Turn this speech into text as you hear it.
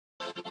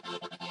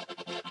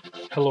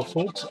Hello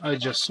folks, I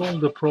just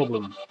solved the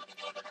problem.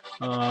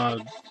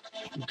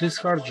 This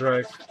hard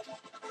drive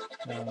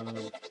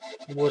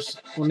was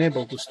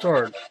unable to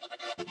start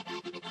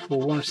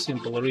for one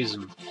simple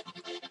reason.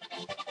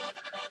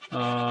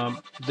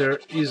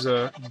 There is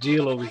a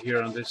deal over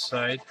here on this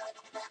side,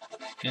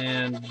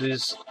 and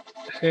this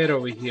head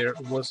over here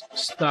was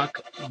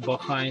stuck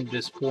behind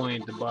this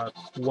point about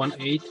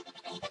 1/8.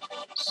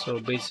 So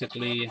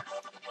basically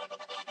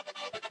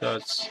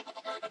that's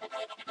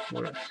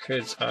where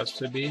heads has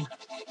to be.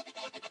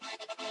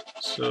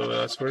 So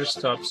that's where it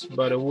stops,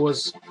 but it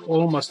was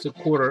almost a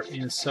quarter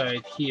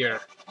inside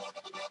here.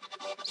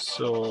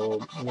 So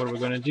what we're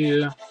going to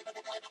do,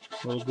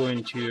 we're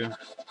going to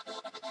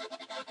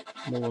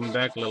move them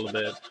back a little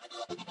bit.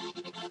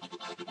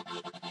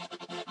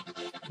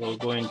 We're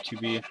going to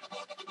be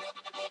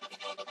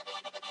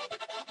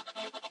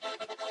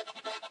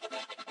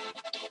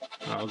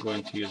I'm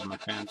going to use my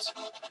hands.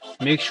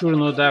 Make sure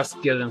no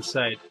dust get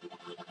inside.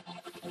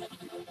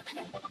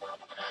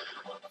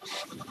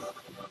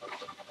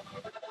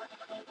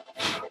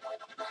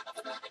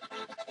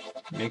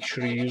 Make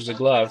sure you use the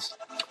gloves.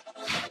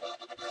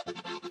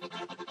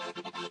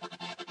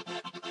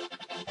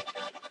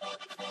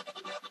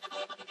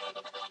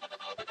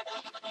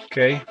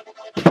 Okay.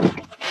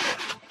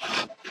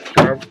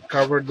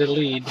 Cover the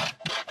lid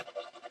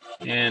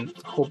and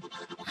hope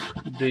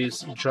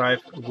this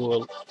drive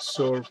will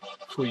serve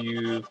for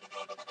you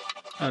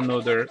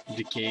another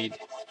decade.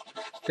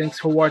 Thanks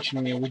for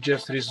watching me. We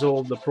just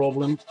resolved the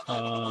problem.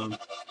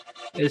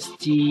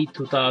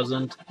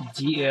 ST2000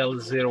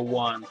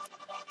 DL01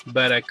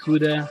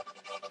 Barracuda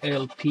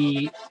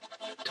LP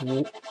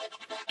 2000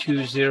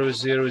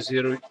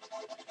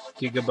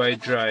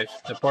 gigabyte drive.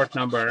 The part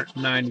number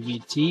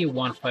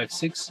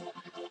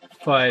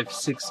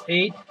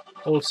 9VT156568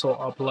 also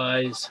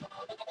applies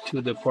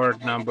to the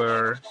part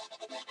number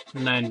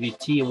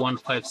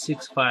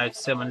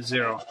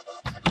 9VT156570.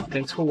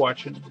 Thanks for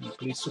watching.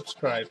 Please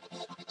subscribe.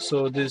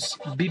 So this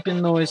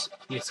beeping noise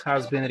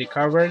has been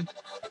recovered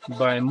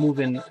by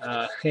moving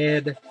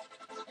head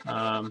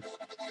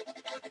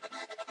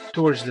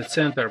towards the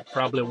center,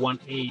 probably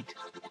 1/8.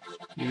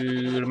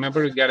 You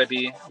remember, you gotta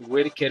be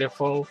very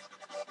careful.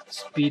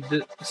 Spin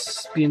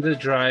the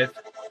drive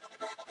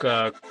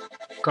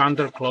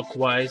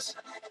counterclockwise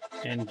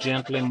and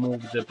gently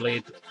move the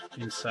blade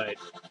inside.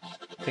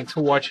 Thanks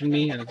for watching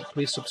me, and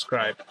please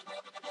subscribe.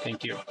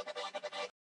 Thank you.